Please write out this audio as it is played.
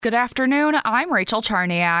Good afternoon, I'm Rachel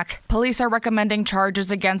Charniak. Police are recommending charges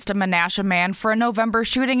against a Menasha man for a November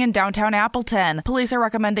shooting in downtown Appleton. Police are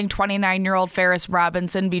recommending 29-year-old Ferris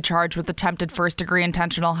Robinson be charged with attempted first-degree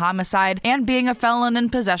intentional homicide and being a felon in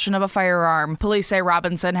possession of a firearm. Police say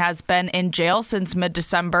Robinson has been in jail since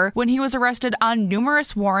mid-December when he was arrested on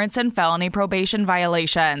numerous warrants and felony probation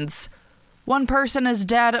violations. One person is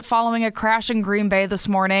dead following a crash in Green Bay this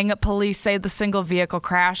morning. Police say the single vehicle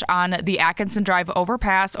crash on the Atkinson Drive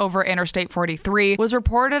overpass over Interstate 43 was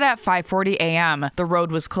reported at 5:40 a.m. The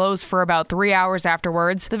road was closed for about 3 hours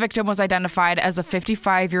afterwards. The victim was identified as a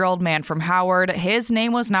 55-year-old man from Howard. His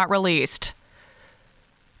name was not released.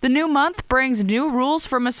 The new month brings new rules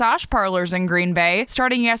for massage parlors in Green Bay.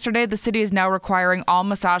 Starting yesterday, the city is now requiring all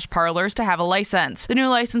massage parlors to have a license. The new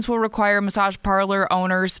license will require massage parlor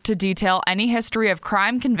owners to detail any history of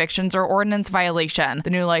crime, convictions, or ordinance violation. The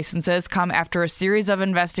new licenses come after a series of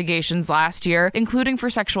investigations last year, including for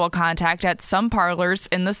sexual contact at some parlors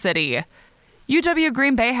in the city. UW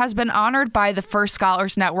Green Bay has been honored by the First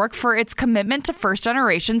Scholars Network for its commitment to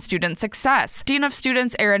first-generation student success. Dean of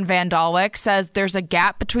Students Aaron Van Dalwyk says there's a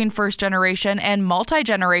gap between first-generation and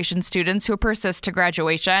multi-generation students who persist to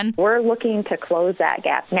graduation. We're looking to close that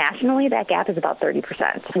gap. Nationally, that gap is about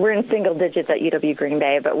 30%. We're in single digits at UW Green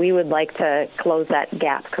Bay, but we would like to close that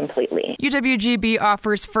gap completely. UWGB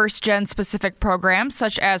offers first-gen specific programs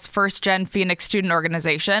such as First-Gen Phoenix Student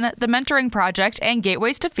Organization, the Mentoring Project, and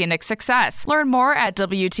Gateways to Phoenix Success. Learn more at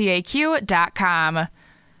WTAQ.com.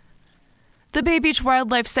 The Bay Beach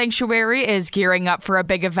Wildlife Sanctuary is gearing up for a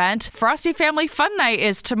big event. Frosty Family Fun Night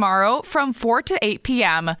is tomorrow from 4 to 8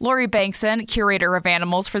 p.m. Lori Bankson, curator of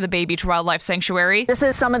animals for the Bay Beach Wildlife Sanctuary. This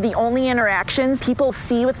is some of the only interactions people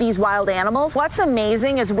see with these wild animals. What's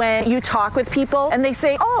amazing is when you talk with people and they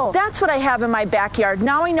say, oh, that's what I have in my backyard.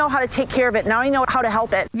 Now I know how to take care of it. Now I know how to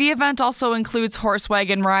help it. The event also includes horse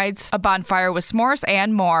wagon rides, a bonfire with s'mores,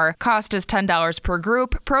 and more. Cost is $10 per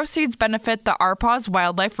group. Proceeds benefit the ARPAWS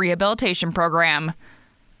Wildlife Rehabilitation Program.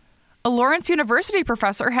 A Lawrence University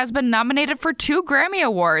professor has been nominated for 2 Grammy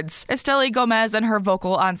Awards. Esteli Gomez and her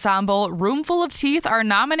vocal ensemble, Roomful of Teeth, are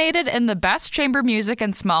nominated in the Best Chamber Music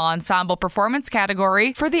and Small Ensemble Performance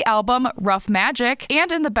category for the album Rough Magic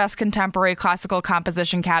and in the Best Contemporary Classical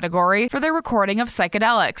Composition category for their recording of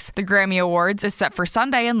Psychedelics. The Grammy Awards is set for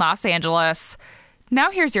Sunday in Los Angeles. Now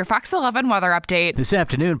here's your Fox 11 weather update. This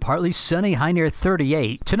afternoon, partly sunny, high near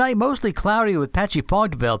 38. Tonight, mostly cloudy with patchy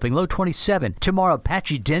fog developing, low 27. Tomorrow,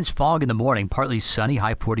 patchy dense fog in the morning, partly sunny,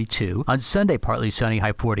 high 42. On Sunday, partly sunny,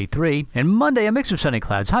 high 43. And Monday, a mix of sunny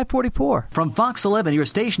clouds, high 44. From Fox 11, your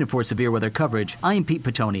station for severe weather coverage, I'm Pete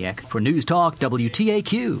Petoniak for News Talk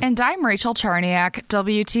WTAQ. And I'm Rachel Charniak,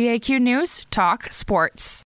 WTAQ News Talk Sports.